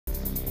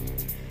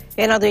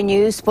In other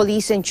news,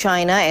 police in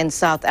China and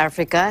South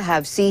Africa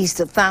have seized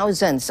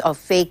thousands of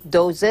fake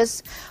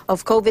doses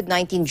of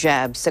COVID-19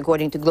 jabs,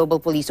 according to global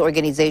police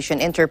organization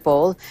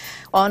Interpol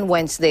on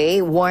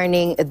Wednesday,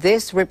 warning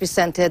this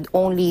represented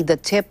only the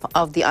tip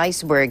of the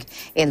iceberg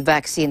in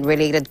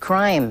vaccine-related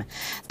crime.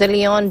 The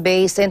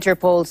Lyon-based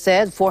Interpol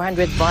said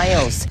 400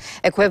 vials,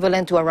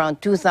 equivalent to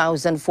around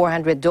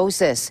 2,400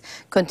 doses,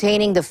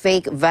 containing the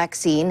fake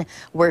vaccine,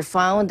 were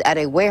found at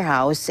a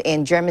warehouse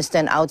in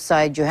Germiston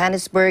outside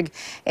Johannesburg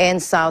in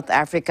South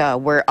Africa,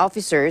 where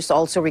officers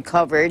also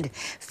recovered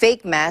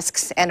fake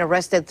masks and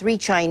arrested 3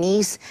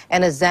 Chinese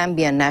and a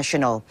Zambian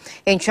national.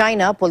 In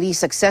China, police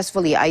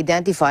successfully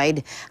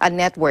identified a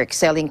network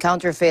selling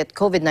counterfeit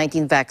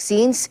COVID-19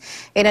 vaccines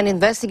in an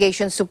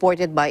investigation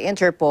supported by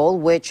Interpol,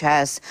 which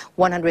has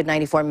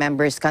 194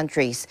 member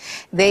countries.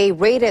 They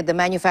raided the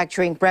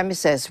manufacturing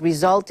premises,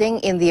 resulting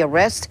in the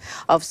arrest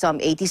of some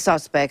 80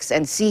 suspects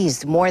and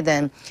seized more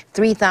than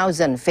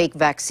 3,000 fake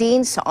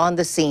vaccines on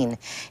the scene.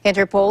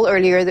 Interpol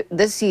earlier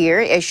this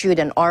year issued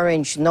an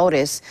orange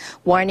notice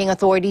warning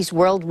authorities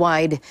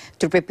worldwide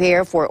to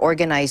prepare for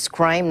organized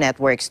crime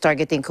networks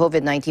targeting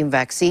COVID-19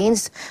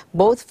 vaccines,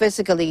 both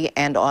physically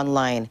and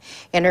online.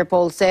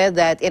 Interpol said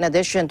that in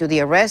addition to the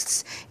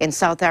arrests in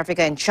South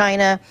Africa and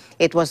China,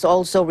 it was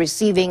also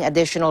receiving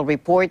additional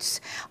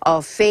reports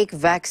of fake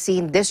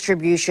vaccine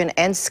distribution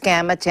and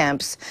scam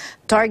attempts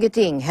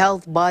targeting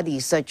health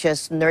bodies such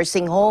as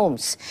nursing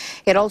homes.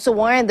 It also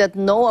warned that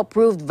no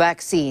approved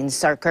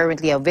vaccines are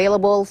currently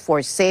available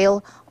for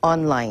sale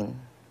online.